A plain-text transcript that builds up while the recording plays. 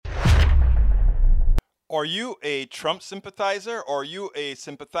Are you a Trump sympathizer? Are you a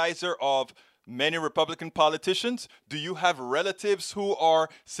sympathizer of many Republican politicians? Do you have relatives who are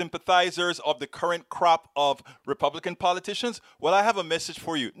sympathizers of the current crop of Republican politicians? Well, I have a message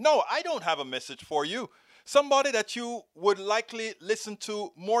for you. No, I don't have a message for you. Somebody that you would likely listen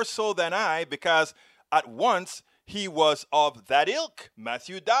to more so than I, because at once he was of that ilk.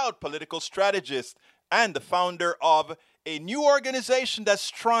 Matthew Dowd, political strategist and the founder of a new organization that's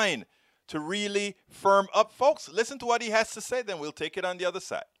trying to really firm up. Folks, listen to what he has to say, then we'll take it on the other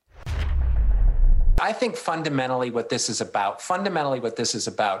side. I think fundamentally what this is about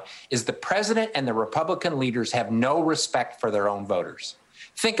is the president and the Republican leaders have no respect for their own voters.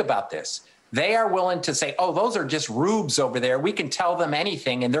 Think about this. They are willing to say, oh, those are just rubes over there. We can tell them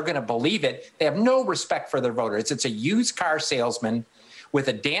anything and they're going to believe it. They have no respect for their voters. It's a used car salesman with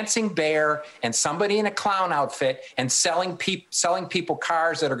a dancing bear and somebody in a clown outfit and selling people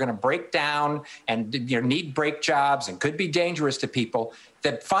cars that are going to break down and need brake jobs and could be dangerous to people.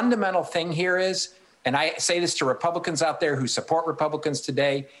 The fundamental thing here is, and I say this to Republicans out there who support Republicans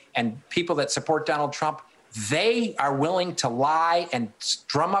today and people that support Donald Trump, they are willing to lie and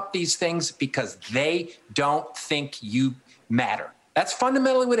drum up these things because they don't think you matter. That's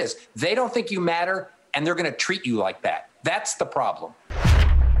fundamentally what it is. They don't think you matter, and they're going to treat you like that. That's the problem.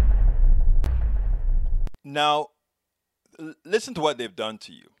 Now, listen to what they've done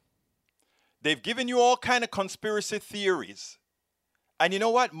to you. They've given you all kind of conspiracy theories. And you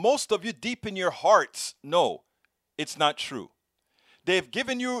know what? Most of you deep in your hearts know it's not true. They've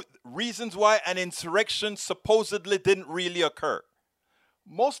given you reasons why an insurrection supposedly didn't really occur.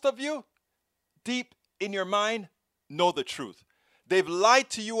 Most of you deep in your mind know the truth. They've lied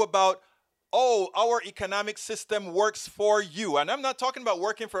to you about, oh, our economic system works for you. And I'm not talking about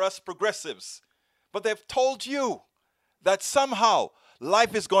working for us progressives, but they've told you that somehow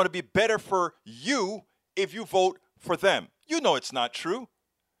life is going to be better for you if you vote for them. You know it's not true.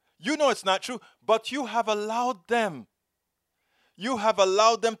 You know it's not true, but you have allowed them. You have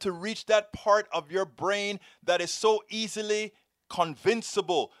allowed them to reach that part of your brain that is so easily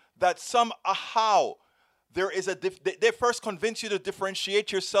convincible that somehow there is they first convince you to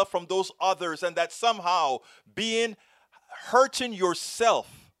differentiate yourself from those others, and that somehow hurting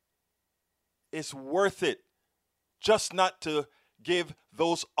yourself is worth it, just not to give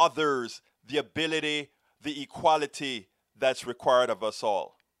those others the ability, the equality that's required of us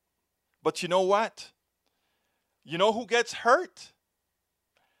all. But you know what? You know who gets hurt?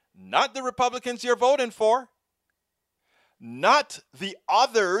 Not the Republicans you're voting for. Not the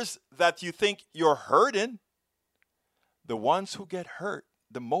others that you think you're hurting. The ones who get hurt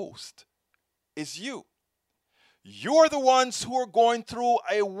the most is you. You're the ones who are going through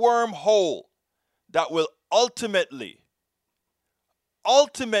a wormhole that will ultimately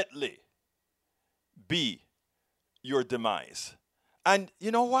be your demise. And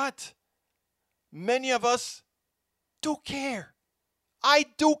you know what? Many of us do care. I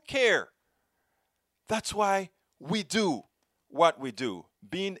do care. That's why we do what we do.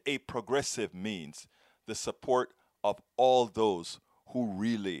 Being a progressive means the support of all those who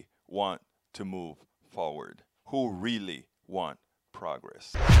really want to move forward, who really want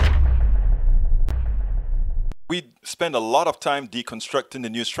progress. We spend a lot of time deconstructing the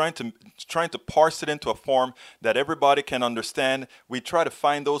news, trying to parse it into a form that everybody can understand. We try to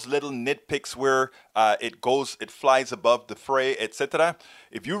find those little nitpicks where it flies above the fray, etc.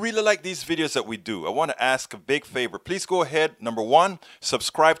 If you really like these videos that we do, I want to ask a big favor. Please go ahead. Number one,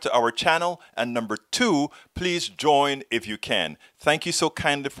 subscribe to our channel. And number two, please join if you can. Thank you so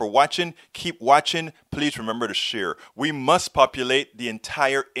kindly for watching. Keep watching. Please remember to share. We must populate the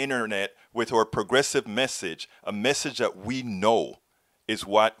entire internet with our progressive message, a message that we know is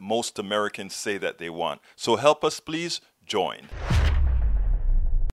what most Americans say that they want. So help us, please join.